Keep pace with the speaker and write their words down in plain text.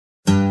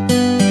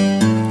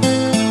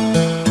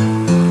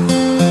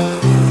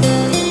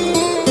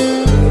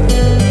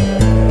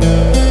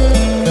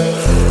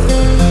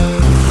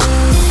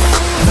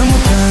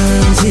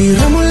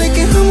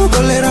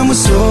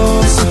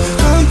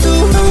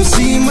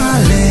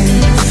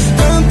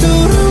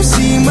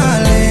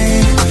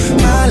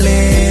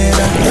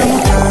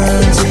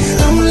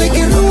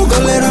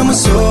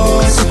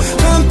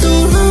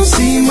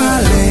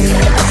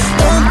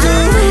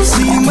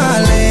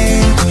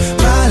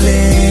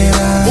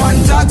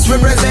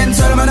represent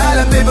Solomon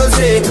Island people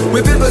say.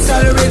 We people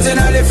start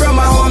originally from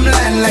my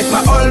homeland. Like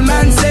my old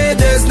man said,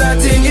 there's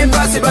nothing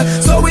impossible.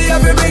 So we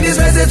have to bring this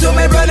message to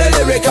my brother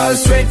lyrical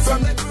straight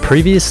from the...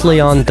 Previously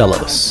on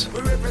Delos,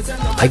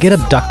 I get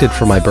abducted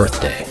for my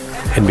birthday,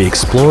 and we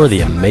explore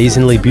the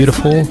amazingly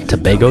beautiful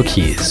Tobago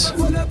Keys.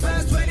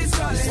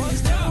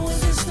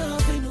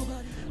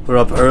 We're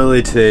up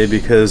early today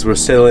because we're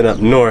sailing up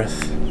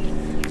north.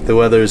 The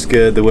weather's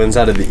good, the wind's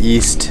out of the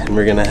east, and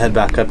we're gonna head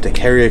back up to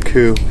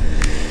Carriacou.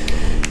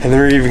 And then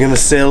we're even gonna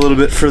sail a little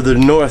bit further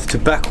north to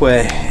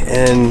Bequia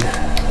and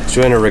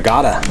join a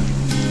regatta.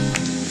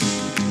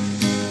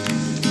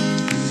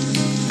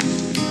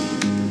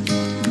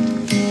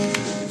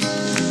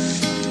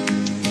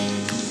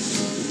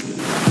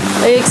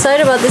 Are you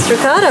excited about this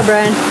regatta,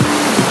 Brian?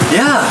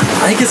 Yeah,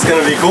 I think it's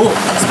gonna be cool.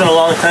 It's been a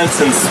long time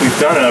since we've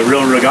done a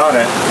real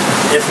regatta,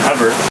 if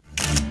ever.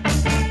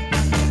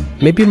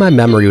 Maybe my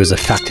memory was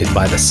affected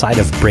by the sight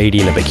of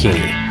Brady in a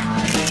bikini.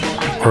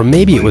 Or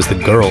maybe it was the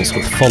girls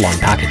with full-on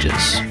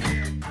packages.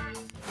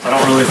 I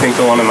don't really think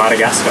the one in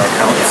Madagascar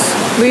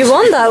counts. We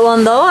won that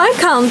one though, I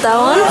count that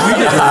one.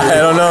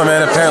 I don't know,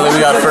 man. Apparently we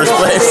got first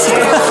place.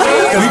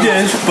 We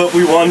did, but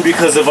we won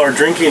because of our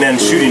drinking and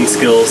shooting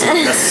skills, not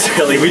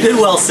necessarily. We did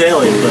well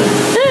sailing, but...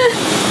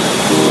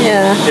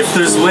 Yeah. If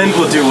there's wind,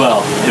 we'll do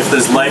well. If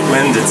there's light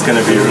wind, it's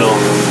gonna be real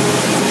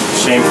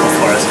shameful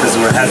for us because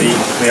we're heavy.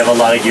 We have a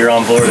lot of gear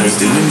on board.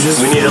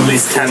 We need at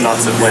least 10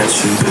 knots of wind.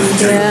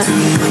 Yeah.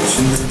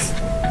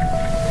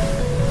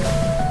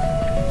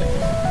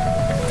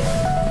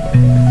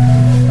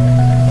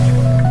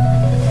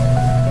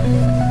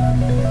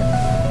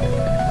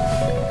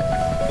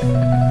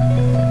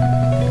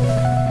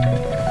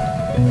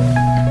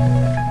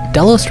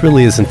 Delos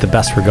really isn't the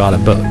best regatta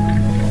boat,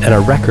 and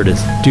our record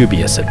is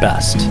dubious at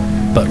best.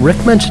 But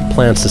Rick mentioned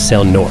plans to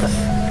sail north,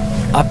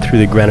 up through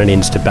the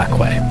Grenadines to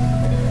Bequia.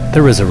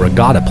 There was a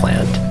regatta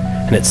planned,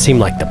 and it seemed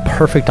like the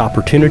perfect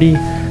opportunity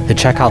to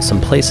check out some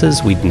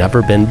places we'd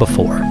never been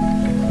before.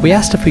 We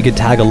asked if we could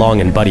tag along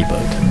in buddy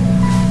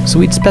boat, so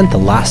we'd spent the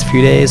last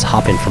few days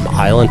hopping from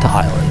island to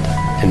island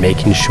and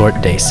making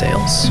short day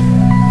sails.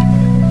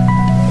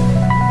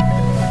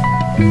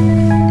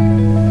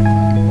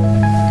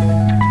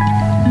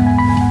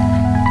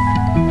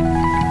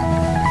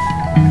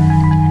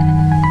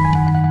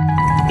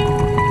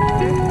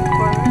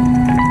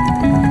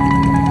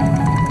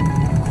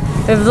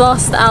 We've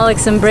lost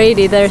Alex and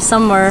Brady. They're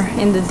somewhere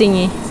in the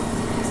dinghy.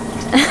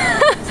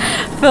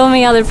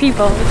 Filming other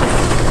people.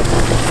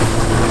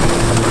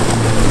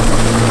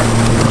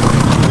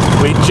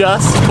 We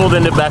just pulled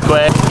into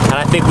Bequia, and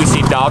I think we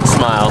see Dog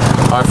Smile,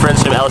 our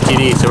friends from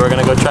LTD, so we're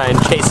gonna go try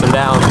and chase them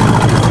down.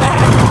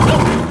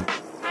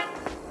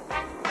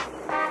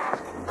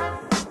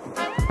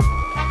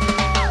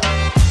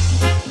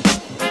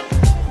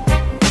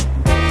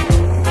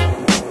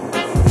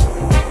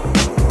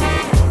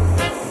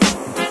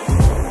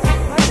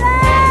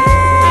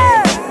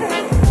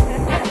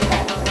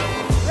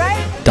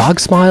 Dog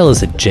Smile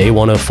is a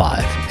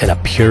J105 and a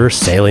pure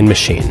sailing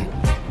machine.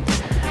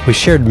 We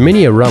shared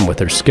many a rum with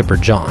their skipper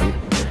John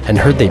and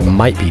heard they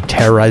might be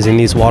terrorizing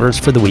these waters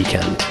for the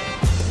weekend.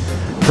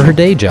 For her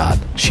day job,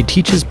 she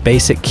teaches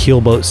basic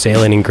keelboat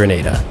sailing in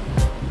Grenada,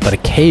 but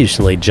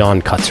occasionally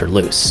John cuts her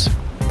loose.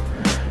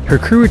 Her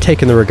crew were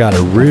taking the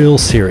regatta real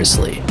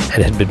seriously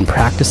and had been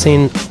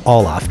practicing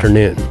all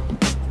afternoon.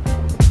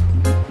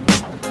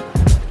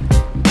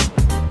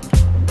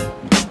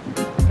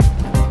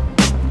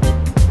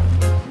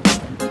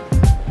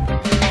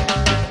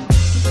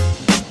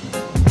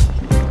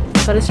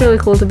 But it's really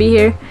cool to be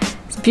here.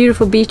 It's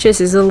beautiful beaches,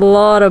 there's a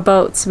lot of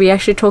boats. We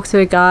actually talked to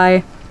a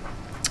guy,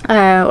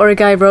 or a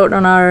guy wrote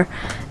on our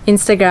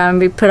Instagram,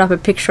 we put up a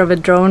picture of a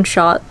drone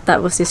shot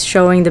that was just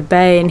showing the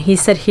bay, and he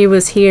said he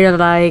was here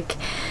like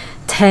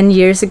 10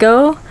 years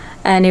ago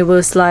and it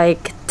was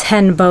like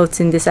 10 boats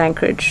in this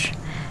anchorage.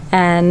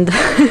 And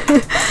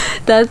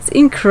that's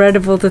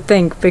incredible to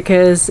think,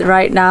 because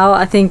right now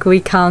I think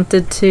we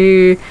counted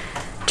to,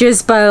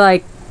 just by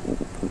like,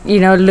 you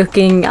know,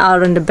 looking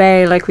out on the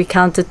bay, like we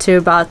counted to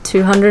about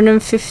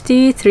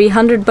 250,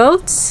 300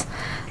 boats.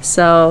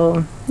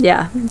 So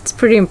yeah, it's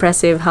pretty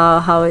impressive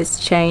how it's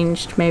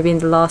changed maybe in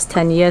the last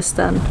 10 years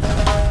then.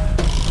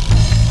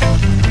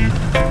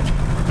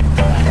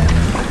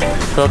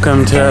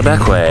 Welcome to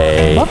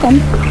Bequia. Welcome.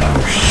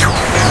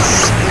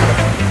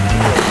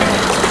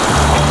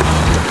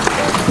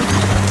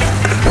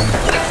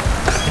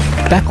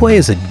 Bequia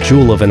is a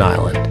jewel of an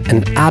island,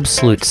 an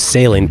absolute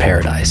sailing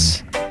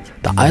paradise.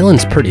 The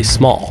island's pretty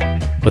small,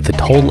 with a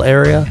total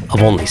area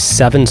of only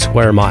 7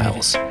 square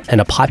miles and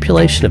a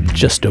population of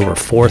just over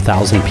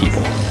 4,000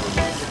 people.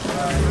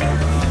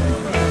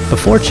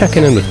 Before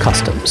checking in with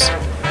customs,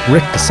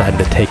 Rick decided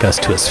to take us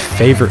to his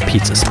favorite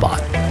pizza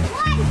spot.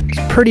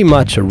 It's pretty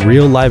much a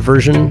real live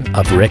version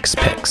of Rick's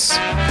picks.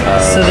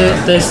 So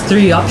there's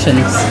 3 options.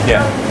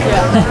 Yeah.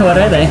 What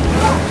are they?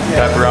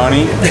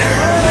 Pepperoni,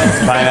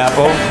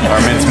 pineapple,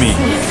 or mincemeat.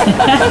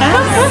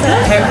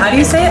 How do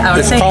you say it? I would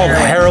It's say called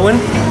heroin.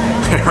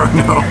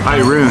 No,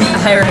 Irene.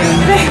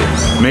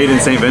 Made in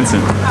St.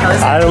 Vincent.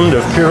 Island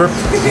of pure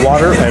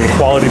water and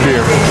quality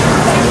beer.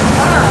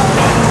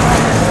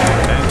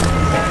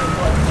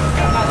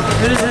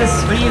 What is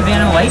this? What are you,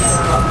 Vanna White?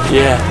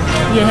 Yeah.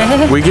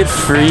 Yeah. We get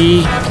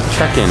free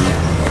check-in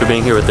for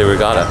being here with the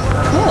regatta.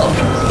 Cool.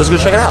 Let's go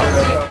check it out.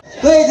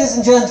 Ladies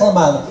and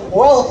gentlemen,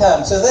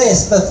 welcome to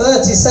this, the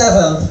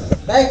 37th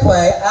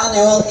Bequia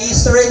Annual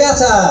Easter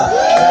Regatta.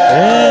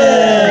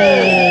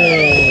 Hey.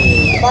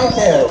 Thank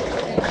you.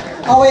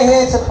 Are we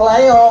here to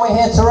play or are we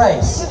here to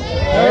race?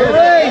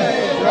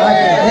 I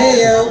can hear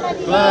you.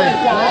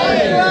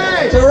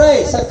 To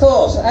race, of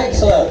course.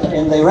 Excellent.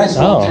 In the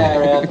restaurant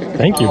area.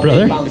 Thank you,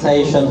 brother.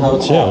 Plantation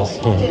Hotel.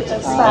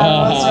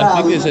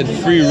 I think they said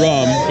free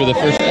rum for the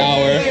first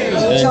hour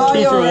and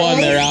 2 for 1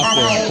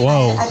 thereafter.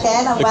 Whoa.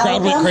 The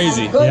crowd went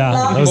crazy. Yeah,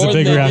 that was a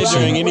big reaction.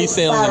 During any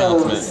sailing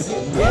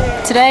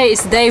announcement. Today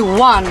is day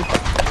 1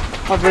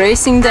 of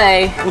racing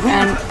day,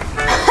 and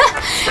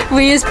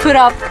we just put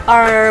up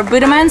our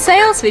Buddhaman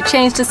sails. We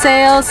changed the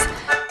sails.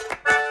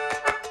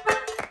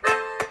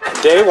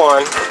 Day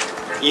 1,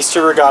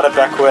 Easter Regatta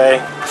Bequia,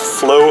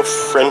 Flow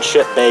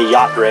Friendship Bay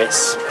Yacht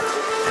Race.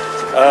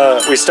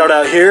 We start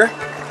out here,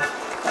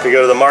 we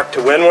go to the mark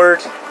to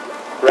windward,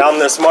 around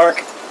this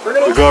mark.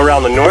 We go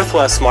around the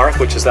northwest mark,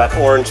 which is that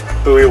orange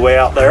buoy way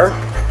out there,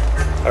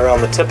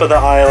 around the tip of the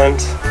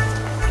island,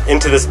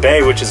 into this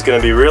bay, which is going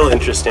to be real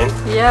interesting.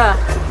 Yeah.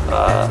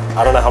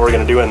 I don't know how we're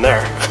going to do in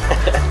there.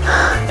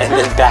 And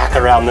then back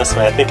around this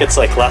way. I think it's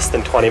like less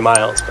than 20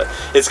 miles, but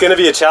it's going to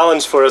be a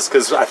challenge for us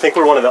because I think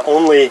we're one of the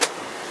only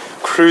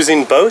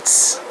cruising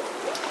boats.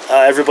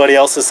 Everybody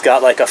else has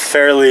got like a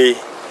fairly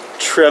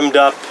trimmed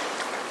up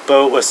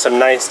boat with some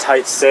nice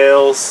tight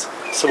sails.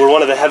 So we're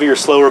one of the heavier,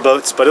 slower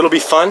boats, but it'll be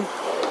fun.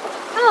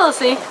 We'll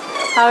see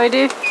how we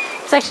do.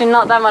 It's actually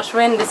not that much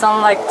wind. It's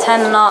on like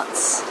 10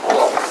 knots.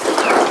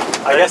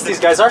 I guess these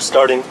guys are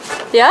starting.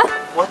 Yeah?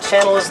 What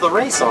channel is the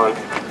race on?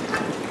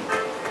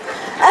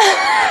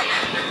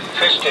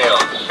 Fishtail,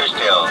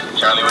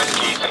 Charlie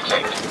Whiskey,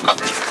 68.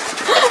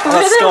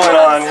 What's going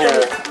on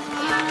here?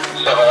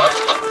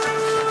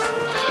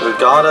 7-1.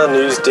 Regatta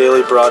News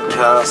Daily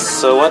Broadcast.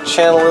 So what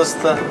channel is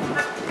the...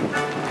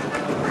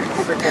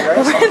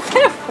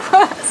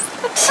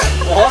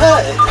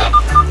 What?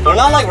 We're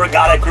not like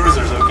regatta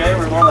cruisers, okay?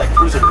 We're more like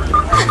cruiser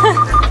cruisers.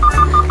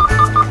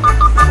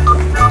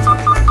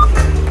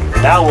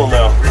 Now we'll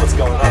know what's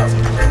going on.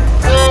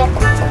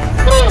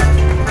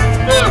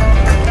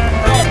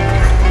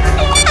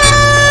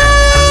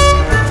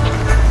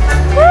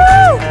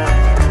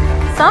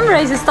 Some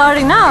race is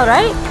starting now,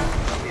 right?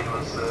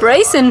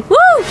 Racing, woo!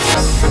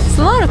 There's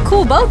a lot of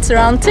cool boats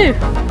around too.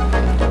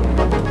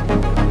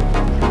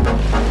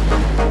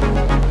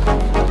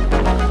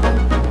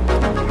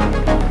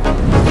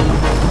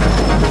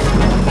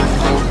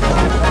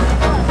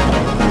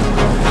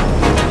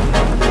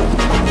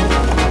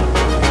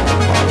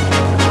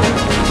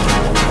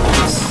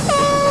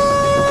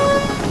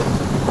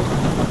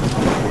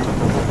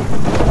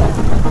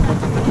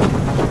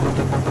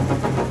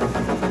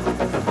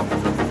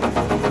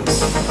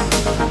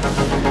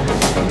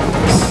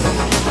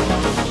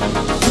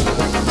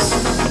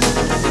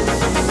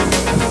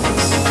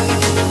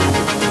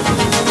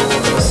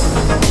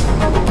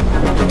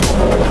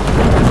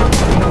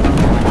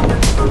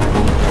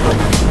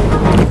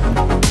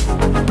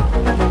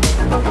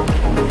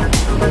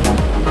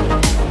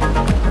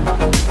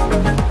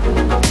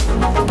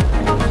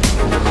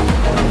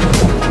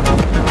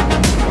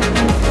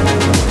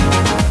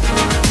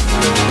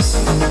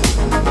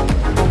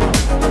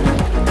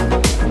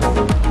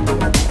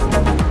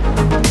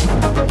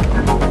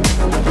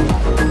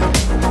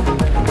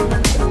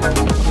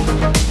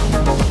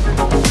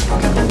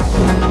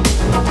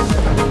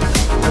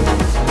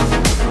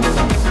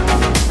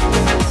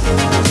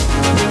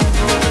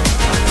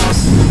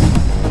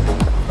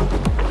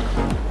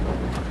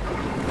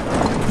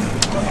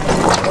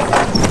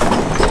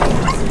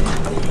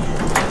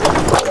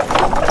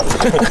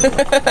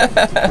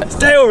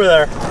 Stay over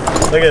there.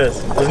 Look at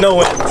this. There's no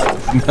wind.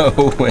 No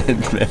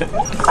wind, man.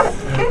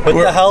 What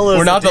the hell is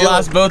We're not the deal?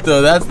 last boat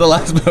though, that's the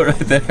last boat right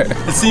there.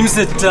 It seems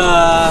that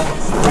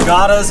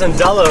regattas and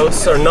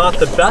Delos are not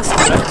the best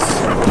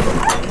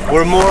mix.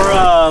 We're more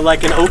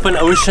like an open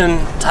ocean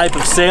type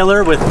of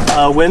sailor with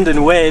wind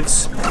and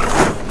waves.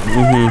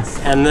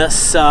 Mm-hmm. And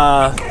this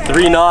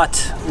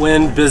 3-knot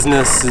wind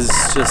business is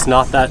just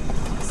not that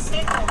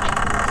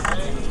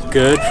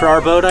good for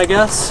our boat, I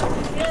guess.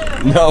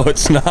 No,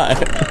 it's not.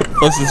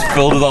 Plus it's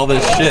filled with all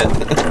this shit.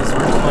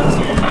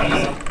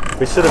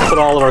 We should have put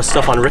all of our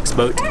stuff on Rick's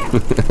boat.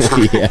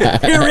 Yeah.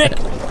 Here, Rick!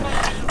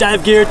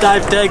 Dive gear,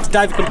 dive tags,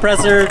 dive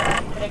compressor,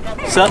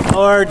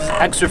 supboards,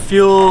 extra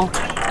fuel,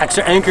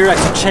 extra anchor,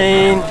 extra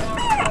chain,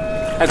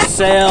 extra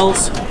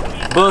sails,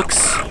 books.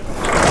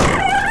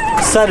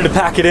 Decided to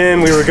pack it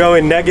in. We were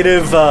going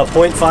negative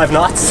 0.5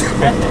 knots.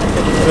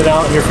 Been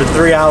out here for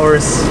 3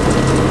 hours.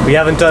 We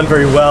haven't done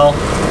very well.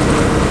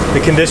 The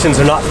conditions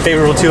are not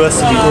favorable to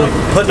us.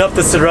 We're putting up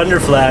the surrender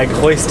flag,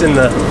 hoisting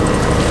the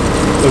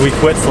we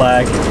quit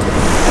flag.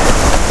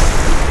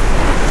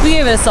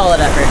 gave it a solid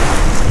effort.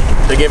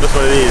 They gave us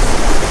one of these.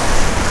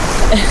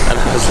 And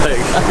I was like,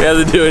 we had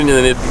to do it, and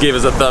then it gave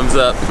us a thumbs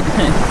up.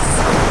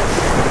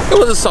 It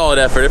was a solid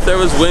effort. If there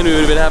was wind, we would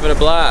have been having a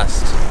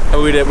blast.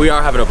 And we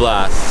are having a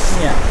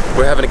blast. Yeah.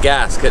 We're having a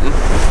gas, kitten.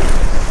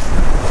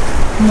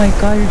 Oh my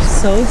god, you're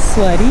so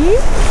sweaty.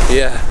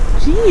 Yeah.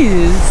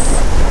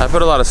 Jeez. I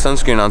put a lot of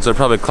sunscreen on, so it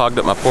probably clogged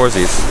up my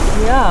poresies.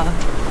 Yeah.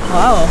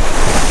 Wow.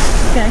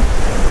 Okay.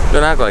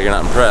 Don't act like you're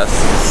not impressed.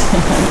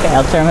 Okay,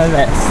 I'll try my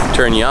best.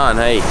 Turn you on,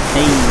 hey.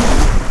 Hey.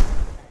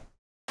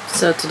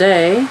 So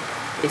today,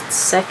 it's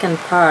second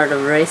part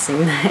of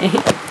racing day.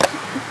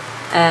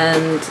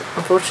 And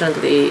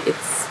unfortunately,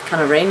 it's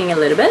kind of raining a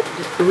little bit.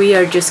 We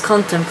are just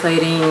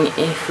contemplating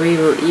if we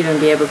will even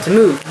be able to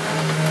move.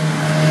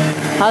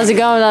 How's it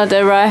going out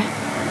there, Rye?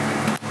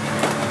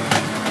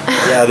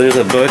 Yeah, there's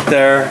a boat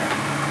there.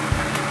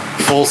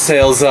 Full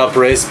sails up,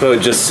 race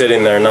boat just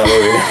sitting there, not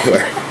moving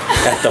anywhere.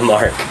 At the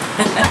mark.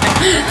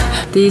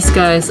 These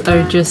guys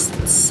are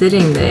just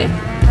sitting there.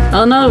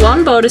 Oh no,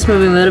 one boat is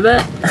moving a little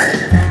bit.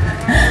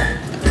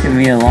 It's gonna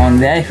be a long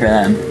day for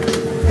them.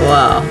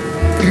 Wow.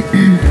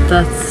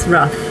 That's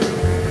rough.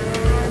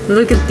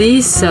 Look at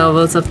these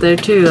sailboats up there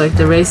too, like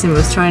the racing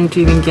was trying to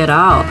even get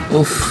out.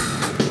 Oof.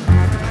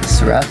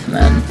 It's rough,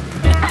 man.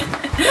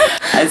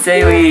 I'd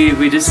say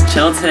we just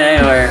chill today,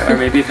 or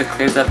maybe if it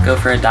clears up, go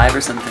for a dive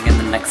or something, and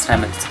the next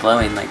time it's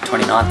blowing like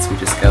 20 knots, we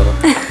just go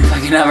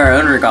fucking have our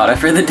own regatta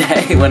for the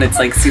day when it's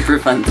like super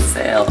fun to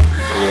sail.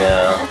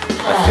 Yeah,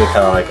 I feel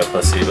kind of like a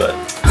pussy, but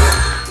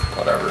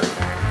whatever.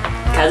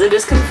 Kaza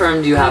just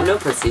confirmed you have no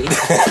pussy.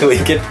 We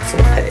get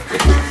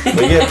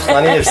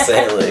plenty of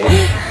sailing.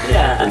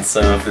 Yeah. And so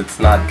if it's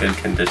not good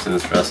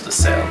conditions for us to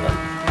sail, then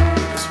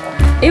we just won't.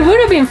 It would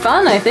have been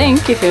fun, I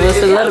think, if it was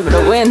a little bit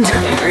of wind.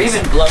 Or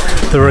even blowing.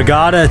 The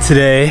regatta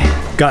today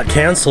got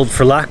canceled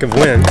for lack of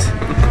wind.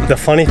 The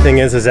funny thing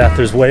is that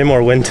there's way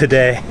more wind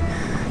today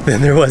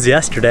than there was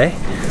yesterday.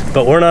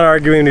 But we're not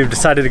arguing, we've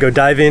decided to go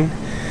diving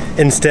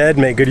instead,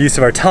 make good use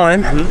of our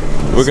time.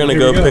 We're gonna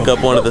go pick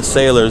up one of the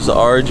sailors,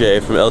 RJ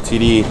from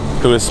LTD,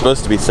 who was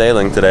supposed to be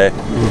sailing today,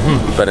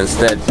 but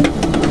instead,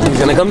 he's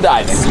gonna come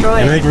diving. And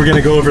I think we're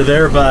gonna go over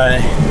there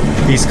by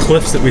these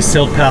cliffs that we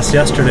sailed past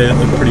yesterday that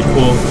look pretty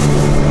cool.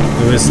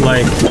 It was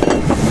like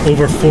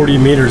over 40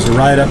 meters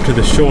right up to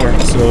the shore,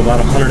 so about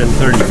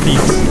 130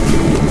 feet.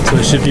 So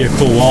it should be a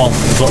cool wall,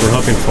 is what we're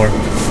hoping for.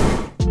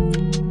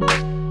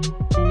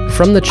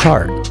 From the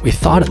chart, we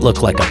thought it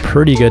looked like a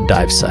pretty good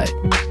dive site.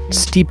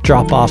 Steep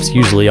drop-offs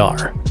usually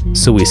are,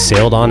 so we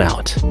sailed on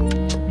out.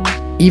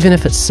 Even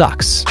if it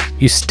sucks,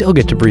 you still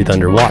get to breathe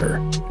underwater,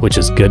 which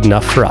is good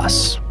enough for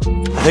us.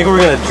 I think we're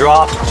gonna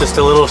drop just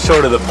a little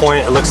short of the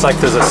point. It looks like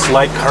there's a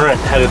slight current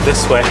headed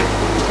this way.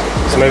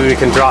 So maybe we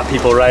can drop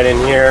people right in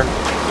here.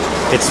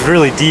 It's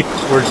really deep.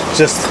 We're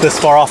just this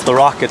far off the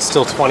rock. It's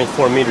still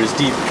 24 meters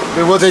deep.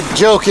 Well, the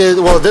joke is,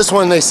 well, this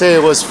one they say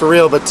it was for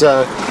real, but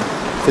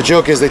the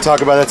joke is they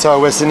talk about that's how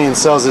West Indian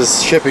sells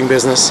his shipping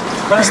business.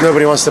 Because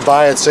nobody wants to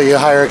buy it, so you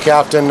hire a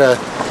captain to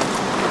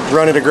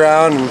run it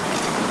aground, and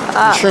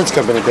the insurance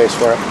company pays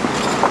for it.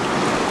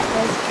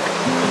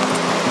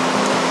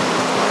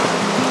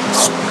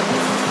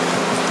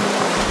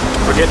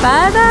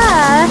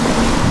 Bye-bye!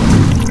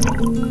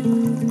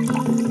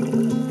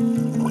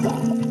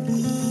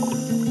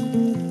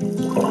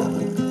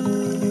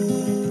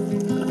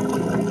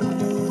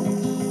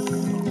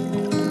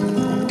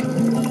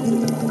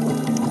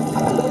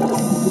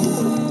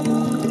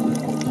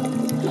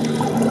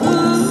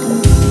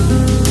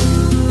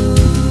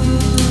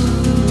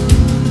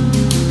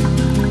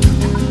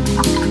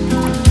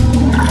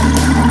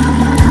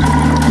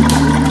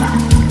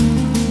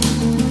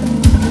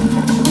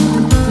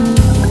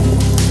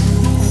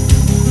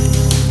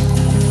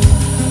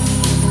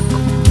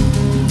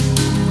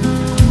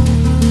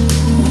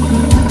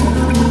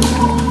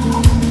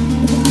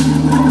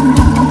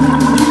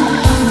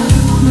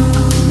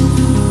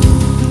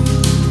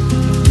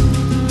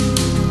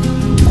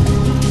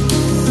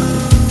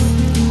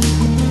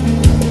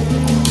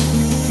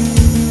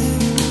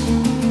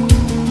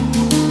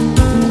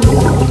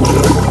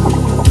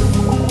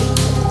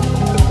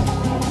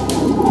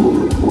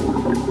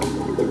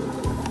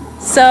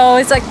 So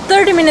it's like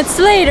 30 minutes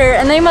later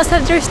and they must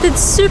have drifted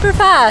super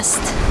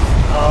fast.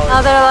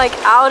 Now they're like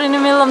out in the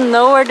middle of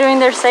nowhere doing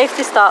their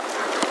safety stop.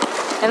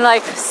 And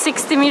like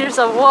 60 meters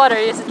of water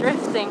is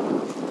drifting.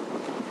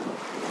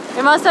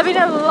 It must have been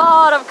a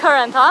lot of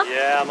current, huh?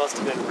 Yeah, it must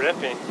have been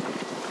ripping.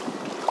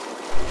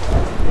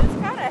 It's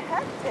kind of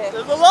hectic.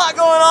 There's a lot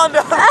going on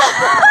down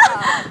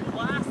there.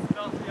 Blasted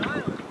off the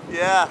island.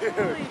 Yeah.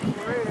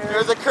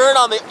 There's a current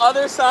on the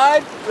other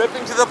side,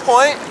 ripping to the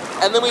point,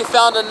 and then we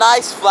found a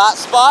nice flat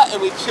spot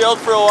and we chilled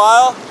for a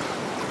while.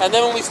 And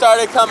then when we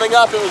started coming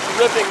up, it was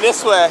ripping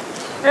this way.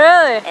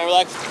 Really? And we're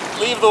like,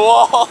 leave the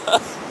wall.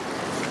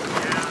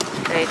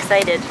 Very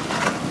excited.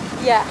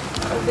 Yeah,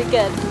 it'll be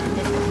good.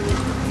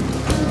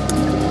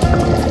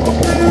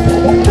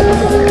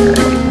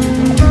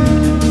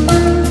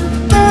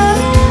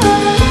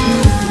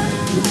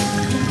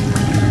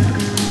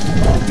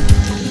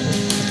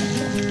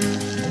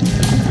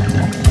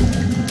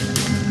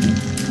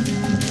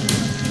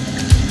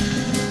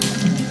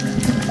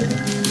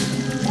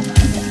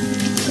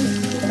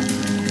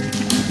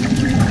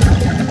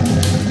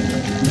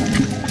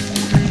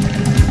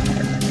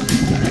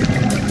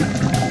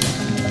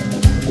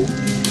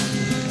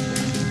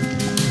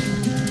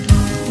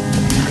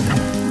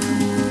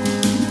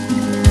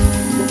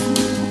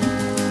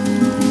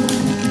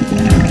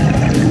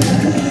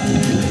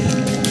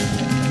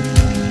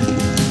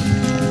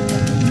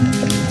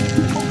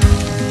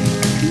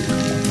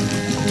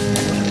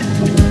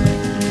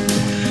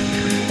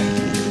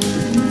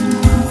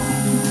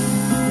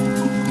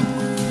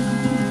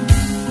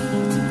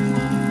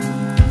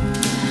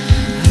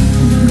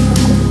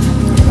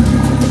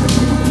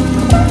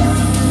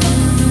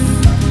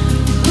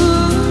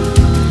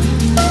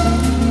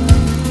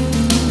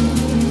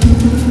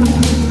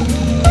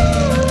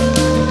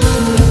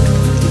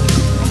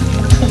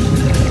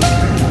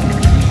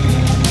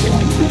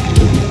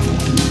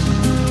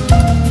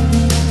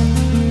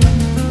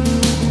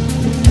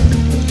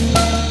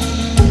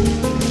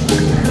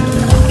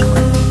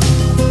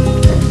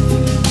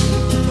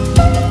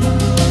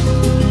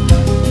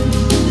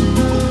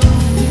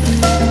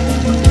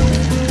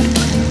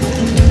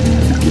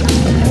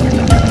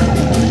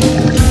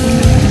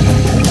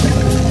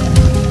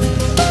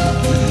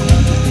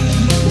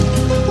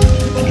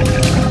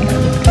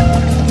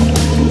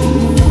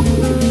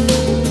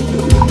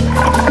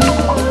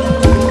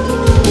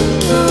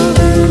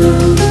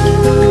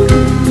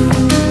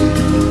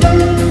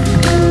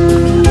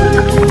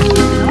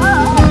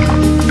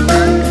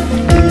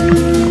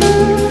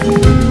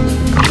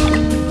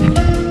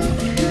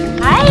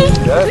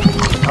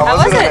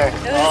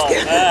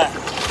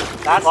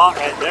 spot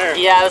right there.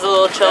 Yeah, it was a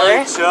little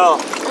chiller. Chill.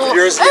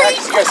 Yours, yeah,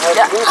 you guys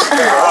had boots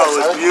there. Oh,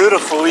 it was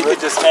beautiful. We could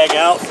just hang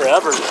out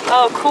forever.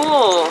 Oh,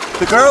 cool.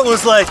 The girl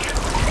was like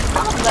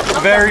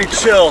very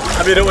chill.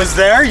 I mean, it was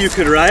there. You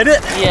could ride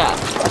it. Yeah.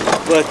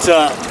 But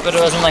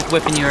it wasn't like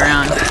whipping you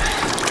around.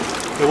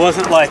 It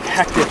wasn't like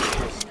hectic.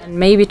 And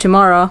maybe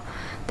tomorrow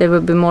there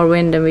will be more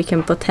wind and we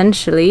can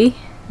potentially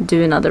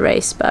do another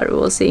race, but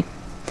we'll see.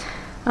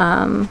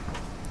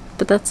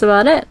 But that's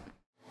about it.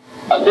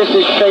 This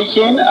is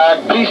shaking.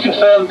 Please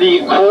confirm the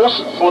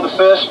course for the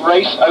first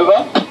race.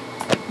 Over.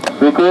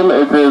 Speaking,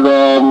 it is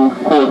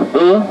course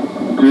A,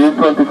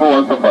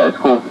 G2415,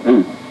 course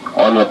A,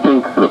 on your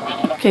pink book.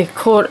 Okay,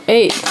 course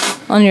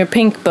 8 on your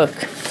pink book.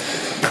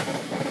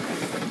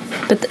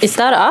 But is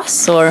that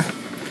us or?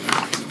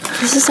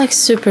 This is like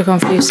super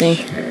confusing.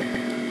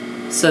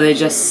 So they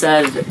just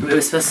said it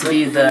was supposed to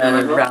be the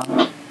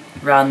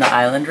round the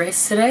island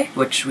race today,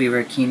 which we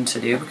were keen to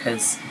do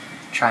because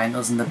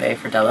triangles in the bay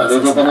for Delos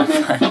isn't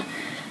that fun.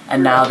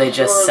 And now they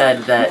just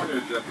said that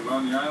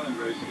around the island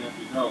race,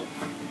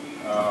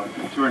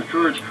 to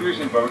encourage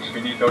cruising boats,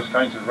 we need those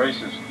kinds of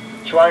races.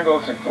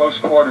 Triangles in close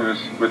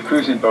quarters with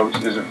cruising boats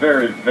is a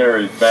very,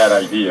 very bad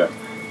idea.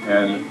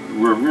 And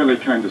we're really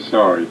kind of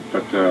sorry,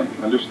 but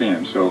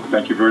understand. So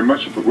thank you very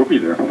much, but we'll be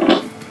there.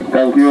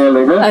 Thank you,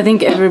 Oliver. I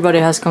think everybody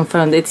has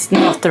confirmed it's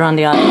not around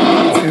the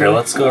island. Here,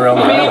 let's go around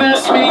the island.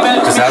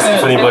 Just ask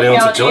if anybody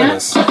wants to join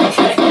us.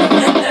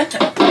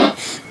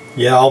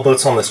 Yeah, all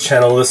boats on this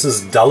channel. This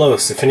is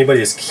Delos. If anybody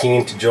is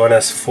keen to join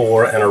us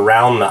for an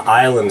around the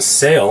island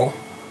sail,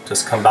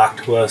 just come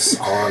back to us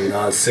on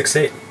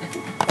 6/8.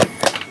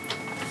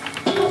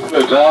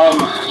 Good,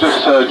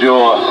 just heard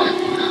your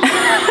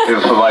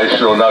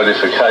informational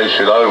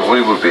notification.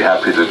 We would be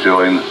happy to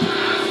join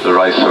the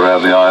race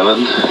around the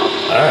island.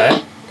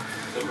 Alright.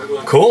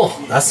 Cool.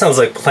 That sounds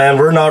like a plan.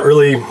 We're not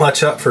really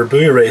much up for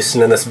buoy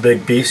racing in this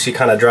big beast. She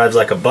kind of drives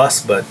like a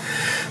bus, but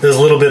there's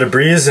a little bit of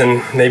breeze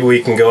and maybe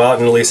we can go out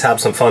and at least have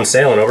some fun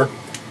sailing over.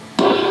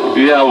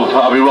 Yeah, well,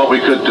 I mean, what we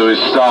could do is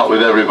start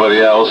with everybody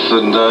else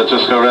and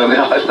just go around the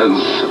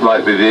islands.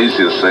 Might be the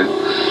easiest thing.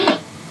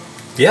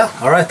 Yeah,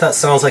 alright, that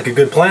sounds like a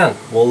good plan.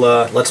 Well,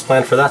 let's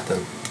plan for that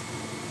then.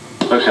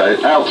 Okay,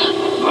 out.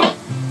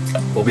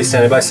 We'll be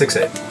standing by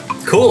 6/8.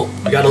 Cool,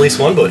 we got at least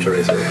one boat to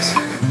race with us.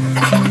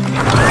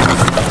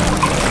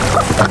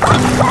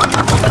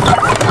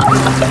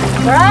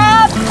 We're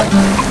up!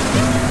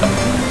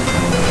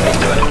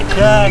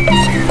 Okay,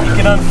 you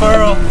can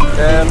unfurl.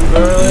 And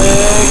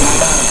burling.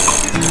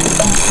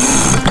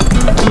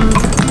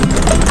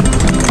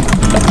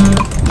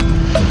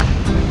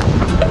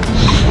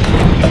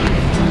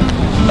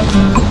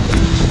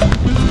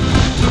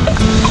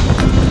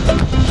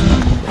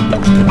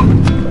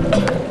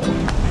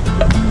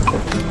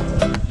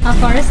 How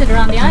far is it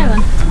around the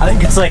island? I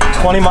think it's like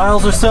 20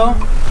 miles or so.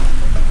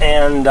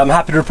 And I'm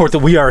happy to report that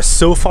we are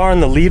so far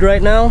in the lead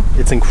right now.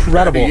 It's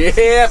incredible.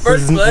 Yeah,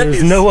 first place.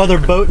 There's no other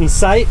boat in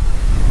sight.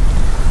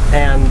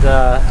 And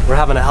we're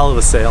having a hell of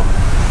a sail.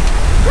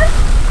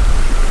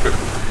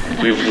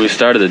 We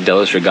started the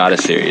Delos Regatta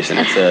series, and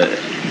it's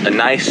a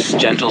nice,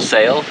 gentle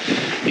sail.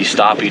 You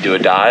stop, you do a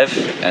dive,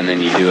 and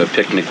then you do a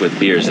picnic with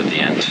beers at the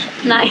end.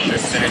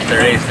 Nice. Finish the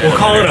race. We'll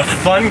call it a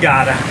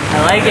Fungatta.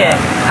 I like it.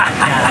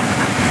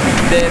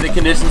 The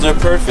conditions are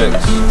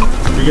perfect.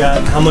 We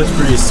got how much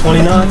breeze?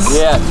 20 knots?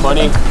 Yeah,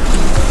 20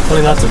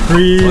 knots of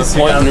breeze.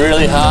 We're pointing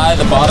really high,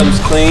 the bottom's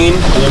clean.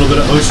 A little bit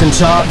of ocean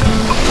chop.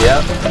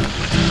 Yep.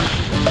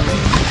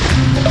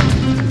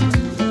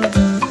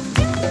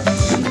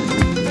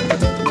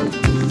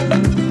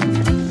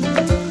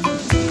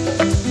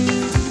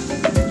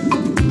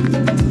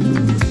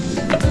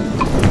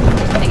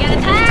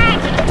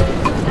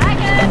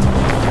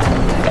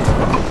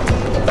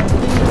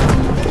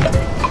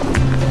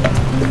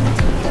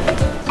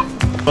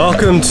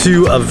 Welcome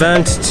to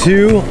event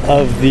 2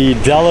 of the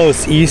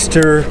Delos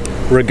Easter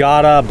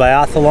Regatta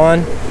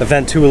Biathlon.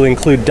 Event 2 will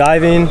include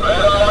diving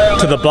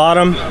to the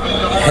bottom,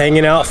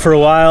 hanging out for a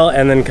while,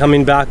 and then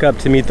coming back up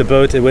to meet the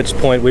boat, at which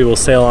point we will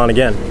sail on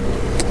again.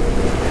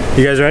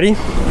 You guys ready?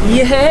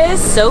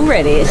 Yes, so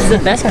ready. It's the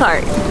best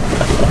part.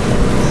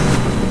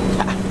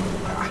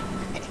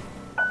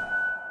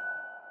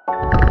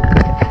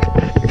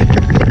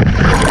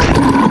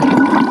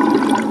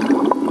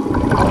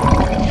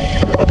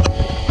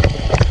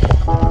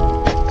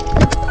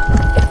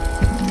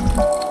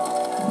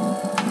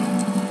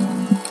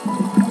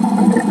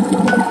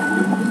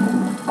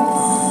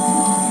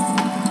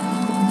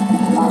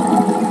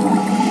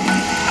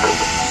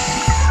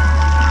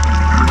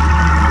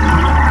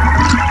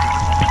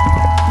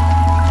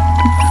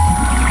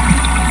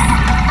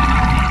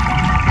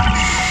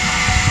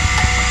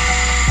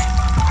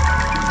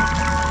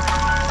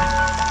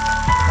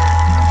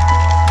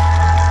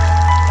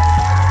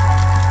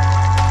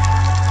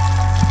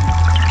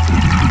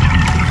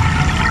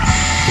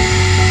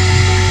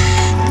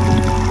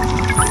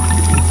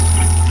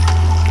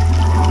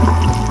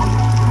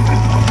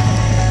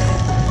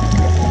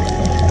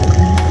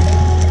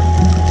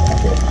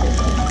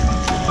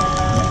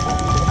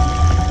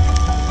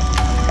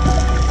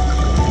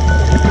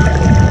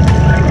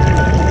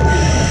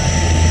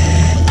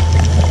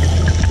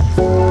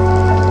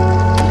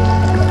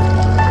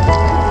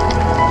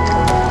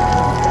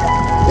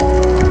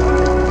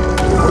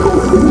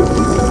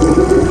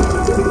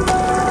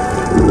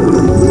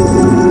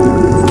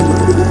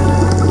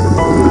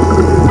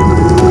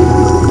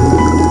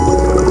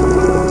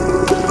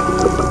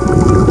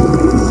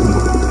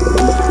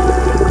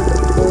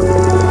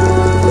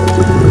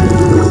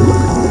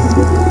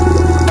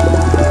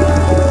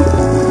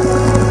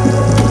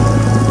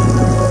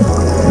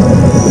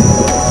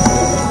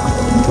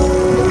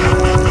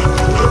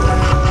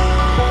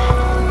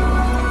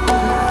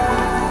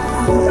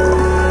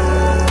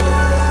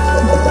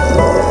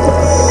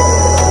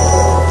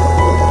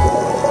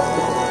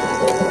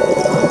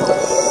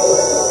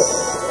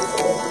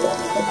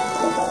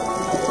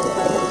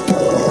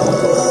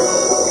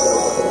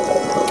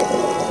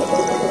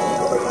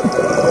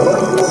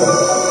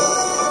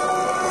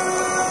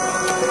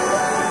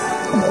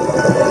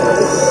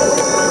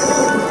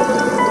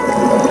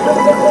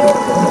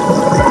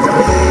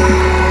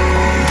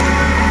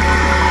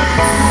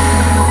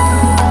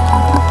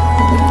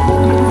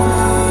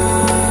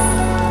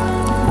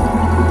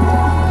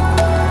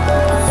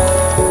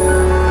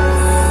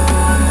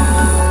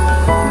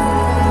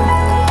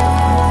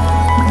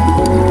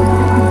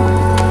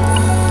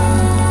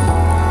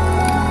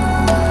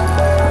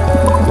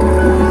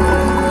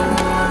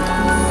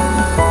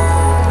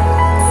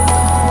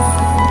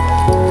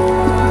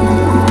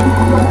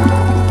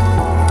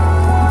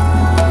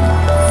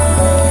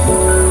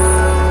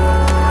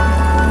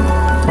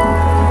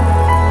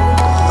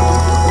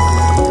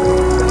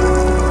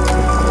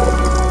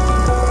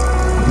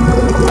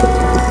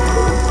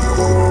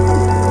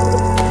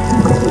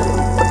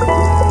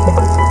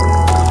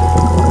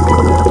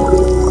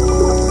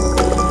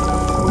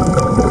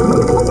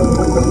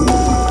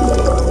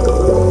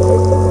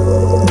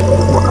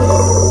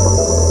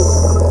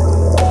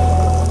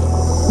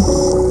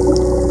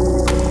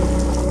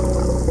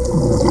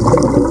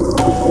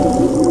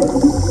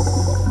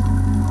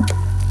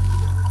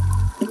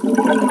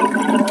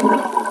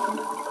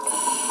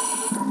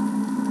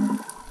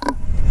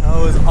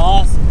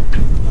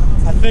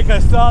 think I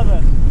saw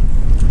the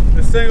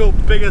single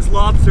biggest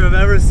lobster I've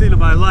ever seen in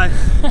my life.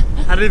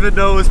 I didn't even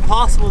know it was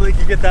possible they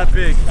could get that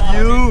big.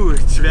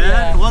 Huge, man.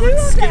 Yeah. I wasn't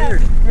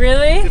scared.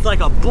 Really? It's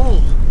like a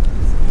bull.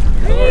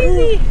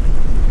 Crazy.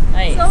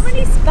 Nice. So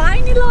many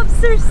spiny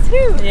lobsters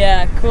too.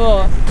 Yeah,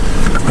 cool.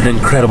 An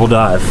incredible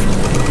dive.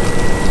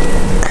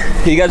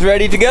 You guys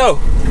ready to go?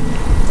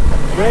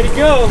 Ready to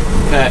go.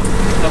 Okay.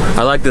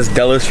 I like this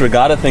Delos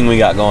regatta thing we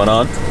got going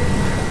on.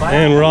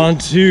 And we're on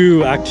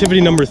to activity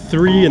number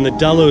 3 in the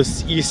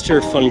Delos Easter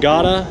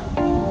Fungatta.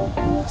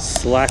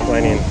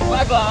 Slacklining.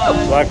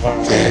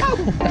 Slackline.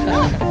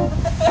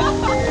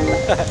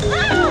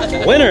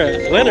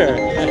 Winner! Winner!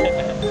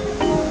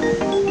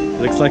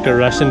 Looks like a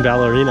Russian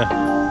ballerina.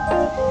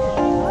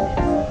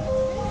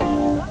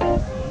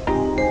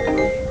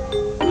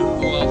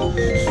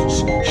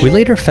 We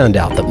later found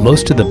out that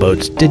most of the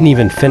boats didn't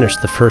even finish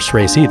the first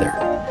race either.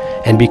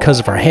 And because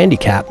of our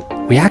handicap,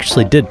 we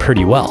actually did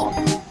pretty well.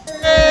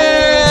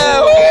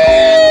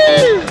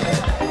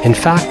 In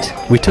fact,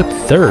 we took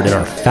 3rd in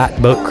our fat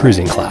boat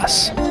cruising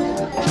class.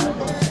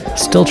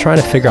 Still trying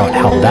to figure out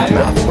how that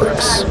math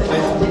works.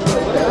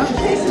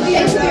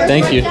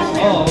 Thank you.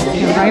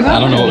 I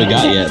don't know what we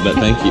got yet, but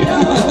thank you.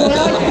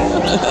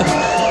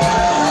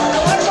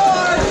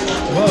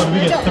 Whoa, did we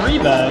get 3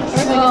 bags?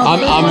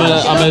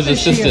 I'm his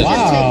assistant.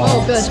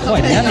 Wow, it's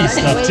quite heavy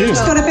stuff too.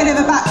 It's got a bit of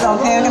a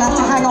backlog here, we're going to have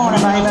to hang on a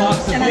moment.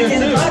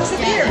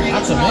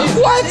 That's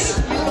amazing. What?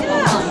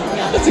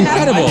 That's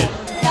incredible.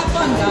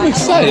 I'm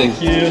excited.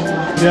 Thank you.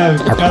 Yeah,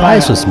 our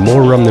prize was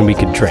more rum than we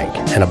could drink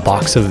and a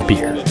box of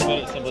beer.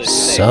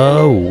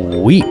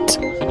 Sweet.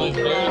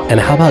 And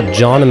how about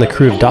John and the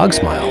crew of Dog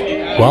Smile?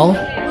 Well,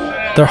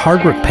 their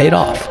hard work paid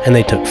off and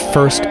they took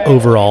 1st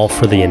overall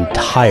for the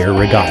entire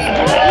regatta.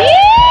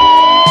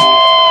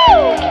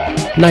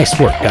 Nice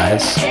work,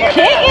 guys. Kick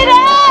it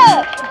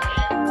up!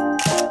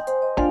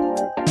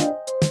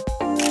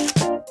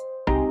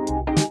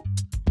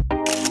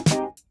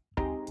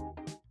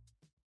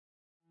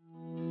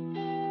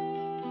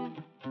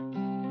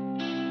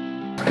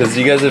 Because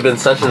you guys have been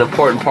such an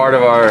important part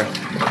of our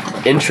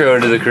intro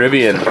into the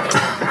Caribbean.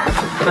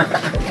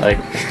 Like,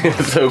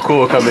 it's so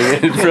cool coming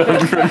in from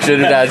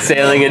Trinidad,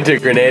 sailing into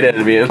Grenada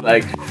and being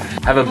like,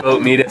 have a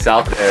boat meet us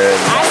out there.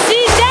 And I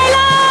see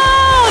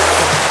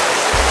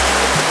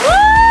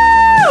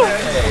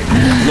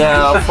Delos! Woo!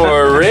 now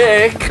for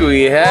Rick,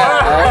 we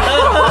have...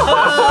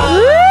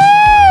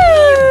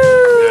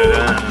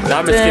 No,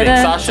 I'm just kidding,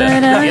 Sasha.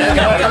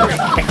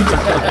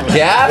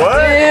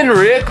 Captain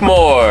Rick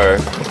Moore.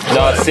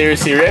 No,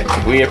 seriously, Rick,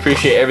 we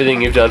appreciate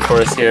everything you've done for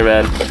us here,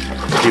 man.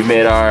 You've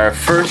made our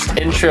first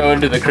intro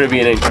into the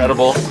Caribbean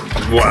incredible.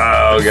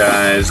 Wow,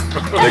 guys.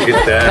 Look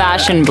at that.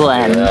 Fashion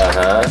blend.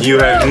 You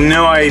have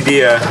no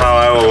idea how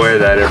I will wear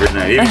that every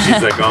night. Even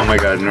she's like, oh my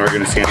god, and we're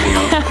going to see anything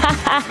else.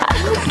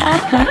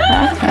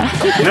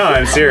 No,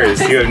 I'm serious.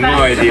 You have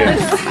no idea.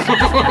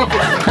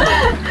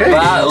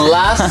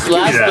 Last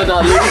but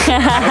not least.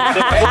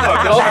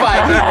 Go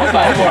fight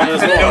more.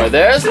 There's more.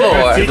 There's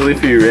more. Usually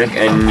for you, Rick,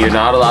 and you're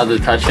not allowed to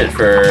touch it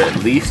for at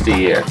least a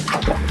year.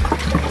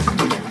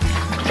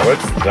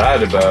 What's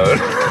that about?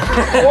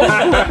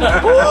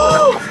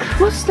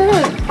 What's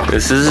that?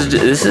 This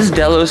is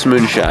Delos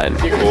moonshine.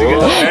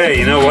 Cool. Hey,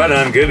 you know what?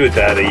 I'm good with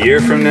that. A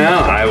year from now,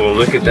 I will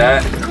look at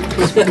that.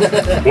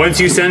 Once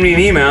you send me an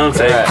email and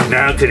say,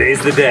 now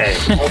today's the day.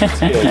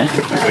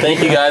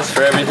 Thank you guys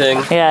for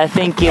everything. Yeah,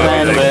 thank you,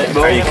 man.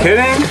 Are you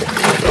kidding?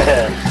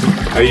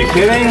 Are you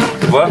kidding?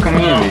 Welcome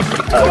in.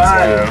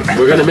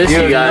 We're gonna miss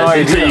you guys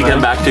until you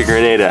come back to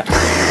Grenada.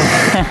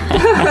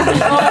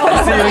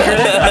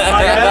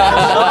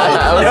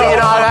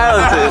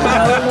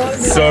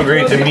 So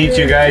great to meet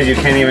you guys. You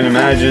can't even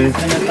imagine.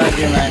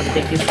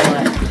 Thank you so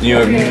much. You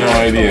have no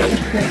idea.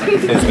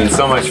 It's been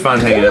so much fun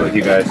hanging out with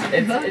you guys.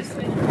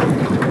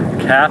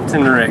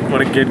 Captain Rick,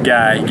 what a good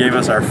guy. He gave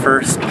us our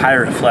first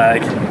pirate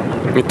flag.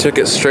 He took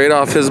it straight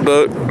off his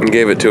boat and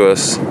gave it to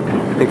us.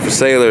 I think for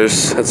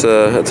sailors, that's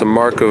a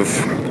mark of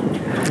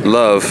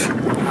love.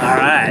 All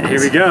right, here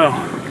we go.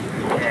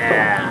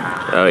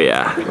 Yeah. Oh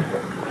yeah.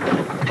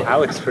 That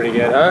looks pretty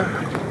good, huh?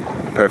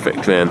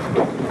 Perfect, man.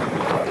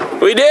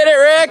 We did it,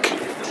 Rick!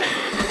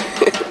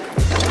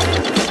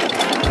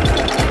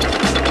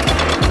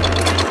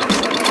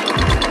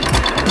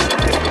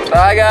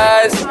 Bye,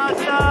 guys.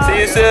 See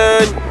you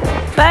soon.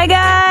 Bye,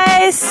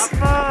 guys.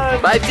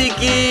 Bye,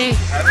 Tiki.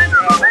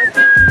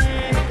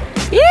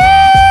 Yoo!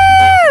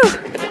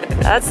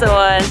 That's the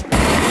one.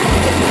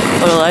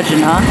 What a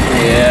legend, huh?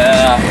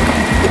 Yeah.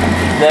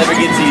 Never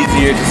gets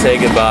easier to say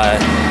goodbye.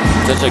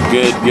 Such a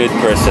good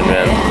person,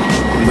 man.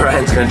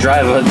 Brian's gonna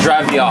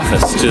drive the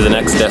office to the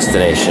next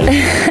destination.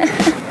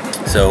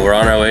 So we're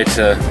on our way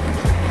to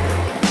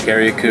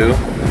Carriacou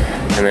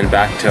and then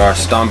back to our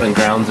stomping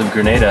grounds of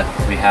Grenada.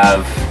 We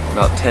have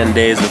about 10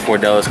 days before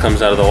Delos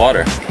comes out of the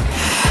water.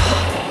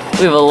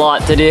 We have a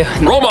lot to do.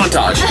 Roll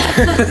montage!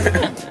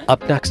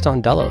 Up next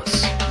on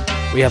Delos,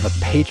 we have a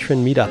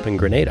patron meetup in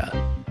Grenada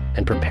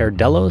and prepare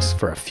Delos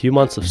for a few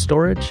months of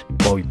storage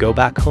while we go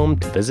back home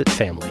to visit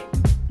family.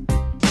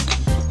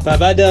 Bye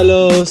bye,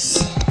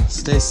 Delos.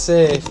 Stay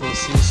safe. We'll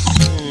see you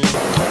soon.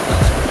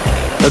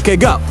 Okay,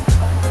 go.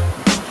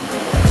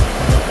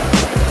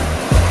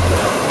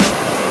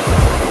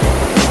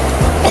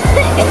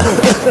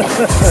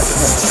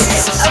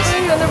 I put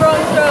you in the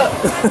wrong throat.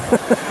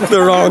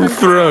 The wrong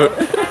throat.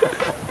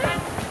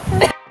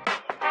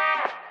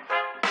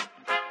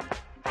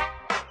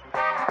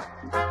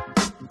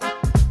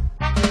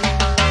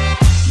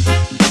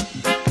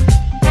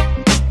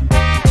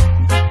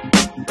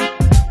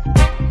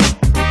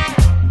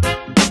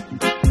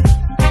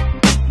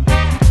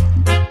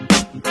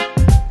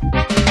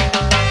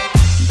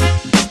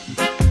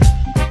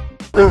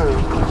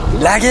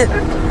 Like it? I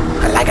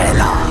like it a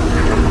lot.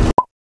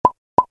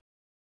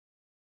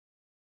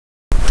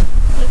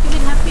 Look a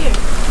bit happier.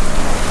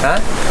 Huh?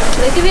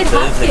 Look a bit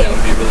happier. That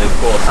would be really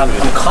cool. I'm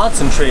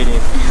concentrating.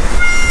 It's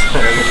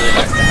really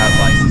nice to have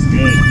like